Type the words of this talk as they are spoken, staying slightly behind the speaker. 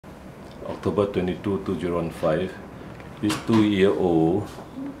October 22, 2015. This 2-year-old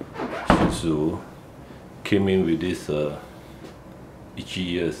Shih Tzu came in with this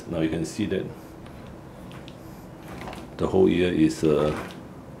itchy ears. Now you can see that the whole ear is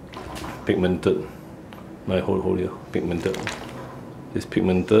pigmented. My whole ear pigmented. It's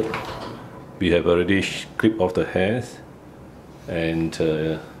pigmented. We have already clipped off the hairs and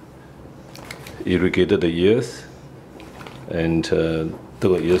irrigated the ears and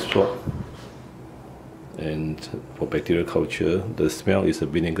took an ear swab. And for bacterial culture, the smell is a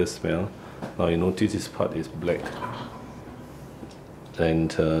vinegar smell. Now you notice this part is black. And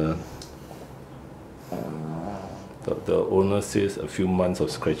the owner says a few months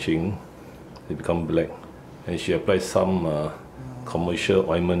of scratching, it become black. And she applied some commercial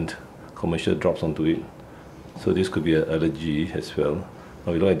ointment, commercial drops onto it. So this could be an allergy as well.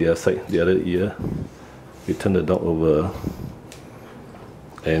 Now we look at the other side, the other ear. We turn the dog over,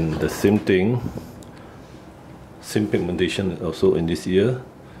 and the same thing, same pigmentation also in this ear.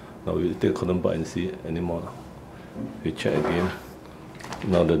 Now we take a cotton bud and see anymore. We check again.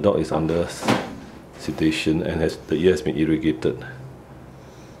 Now the dog is under sedation and the ear has been irrigated.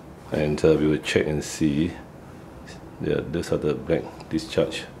 And we will check and see. Yeah, these are the black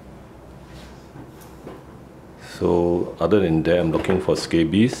discharge. So other than that, I'm looking for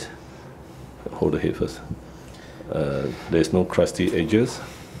scabies. Hold the head first. There's no crusty edges.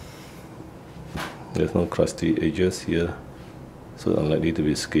 There's no crusty edges here, so unlikely to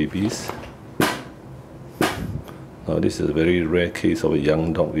be scabies. Now this is a very rare case of a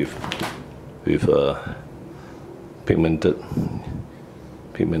young dog with pigmented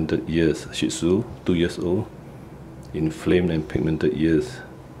ears. Shih Tzu, 2 years old, inflamed and pigmented ears.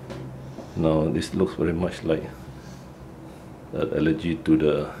 Now this looks very much like an allergy to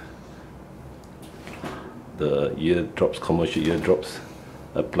the ear drops, commercial ear drops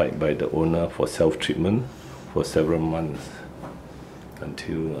applied by the owner for self-treatment for several months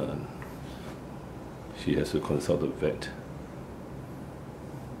until she has to consult the vet.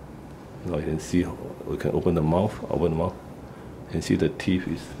 Now you can see, we can open the mouth, You can see the teeth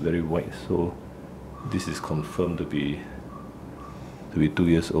is very white, so this is confirmed to be 2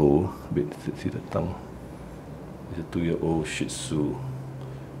 years old. See the tongue? It's a 2-year-old Shih Tzu.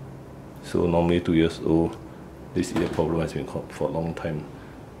 So normally 2 years old, this ear problem has been caught for a long time.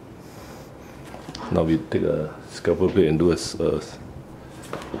 Now we take a scalpel blade and do a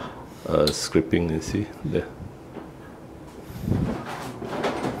scraping, and see there.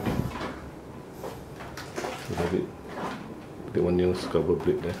 So take one new scalpel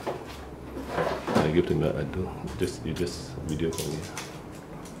blade there. I give to me. I do. You just video for me.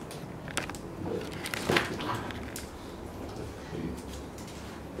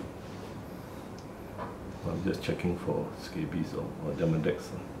 I'm just checking for scabies or demodex.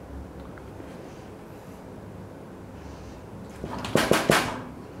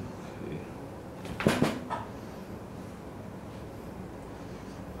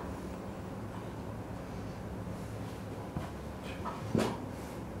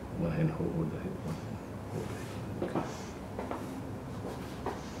 One hand hold the head. Okay.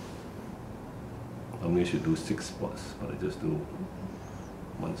 Normally I should do 6 spots, but I just do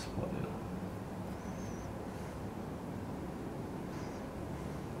 1 spot. Yeah.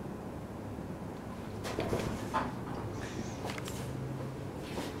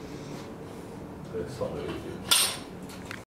 It's not really